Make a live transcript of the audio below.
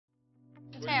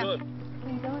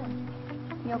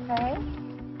You okay?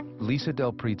 Lisa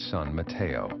Delpreet's son,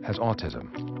 Mateo, has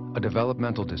autism, a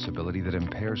developmental disability that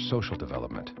impairs social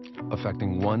development,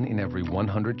 affecting 1 in every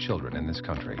 100 children in this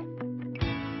country.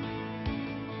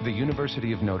 The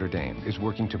University of Notre Dame is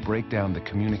working to break down the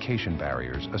communication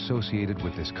barriers associated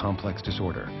with this complex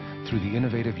disorder through the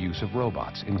innovative use of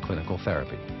robots in clinical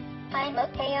therapy. Hi,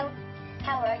 Mateo.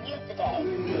 How are you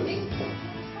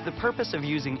today? The purpose of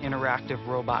using interactive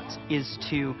robots is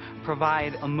to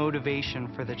provide a motivation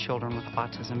for the children with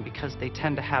autism because they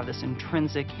tend to have this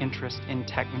intrinsic interest in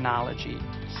technology.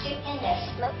 Shoot in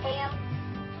there, Mateo.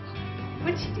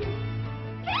 What'd you do?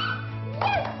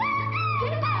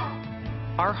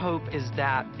 Our hope is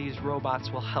that these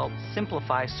robots will help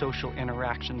simplify social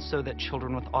interactions so that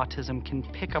children with autism can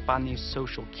pick up on these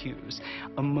social cues,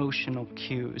 emotional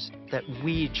cues that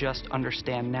we just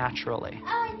understand naturally.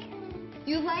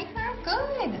 You like her?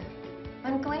 Good.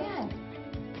 I'm glad.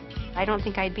 I don't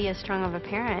think I'd be as strong of a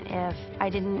parent if I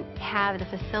didn't have the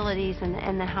facilities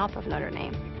and the help of Notre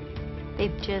Dame.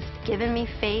 They've just given me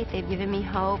faith, they've given me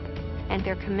hope, and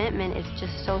their commitment is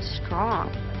just so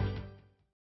strong.